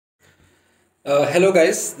Hello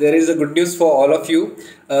guys, there is a good news for all of you.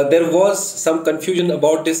 There was some confusion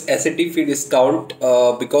about this SAT fee discount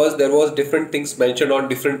because there was different things mentioned on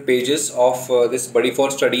different pages of this Buddy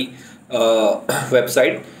for Study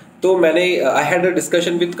website. So I had a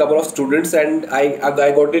discussion with couple of students and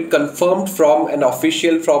I got it confirmed from an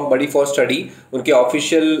official from Buddy for Study. उनके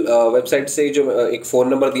official website से जो एक phone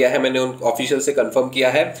number दिया है मैंने उन official से confirm किया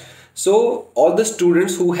है. So all the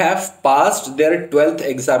students who have passed their 12th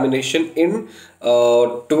examination in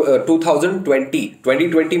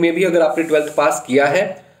 2020 में भी अगर आपने 12th पास किया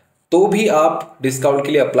है तो भी आप डिस्काउंट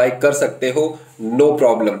के लिए अप्लाई कर सकते हो, no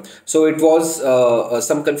problem. So it was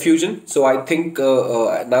some confusion, so I think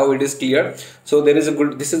now it is clear. So there is a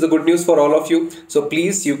good this is the good news for all of you. So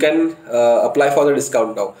please you can apply for the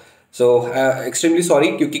discount now. So extremely sorry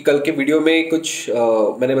क्योंकि कल के video में कुछ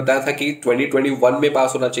मैंने बताया था कि 2021 में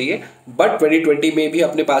पास होना चाहिए, बट 2020 में भी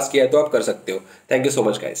आपने पास किया है तो आप कर सकते हो. Thank you so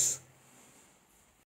much guys.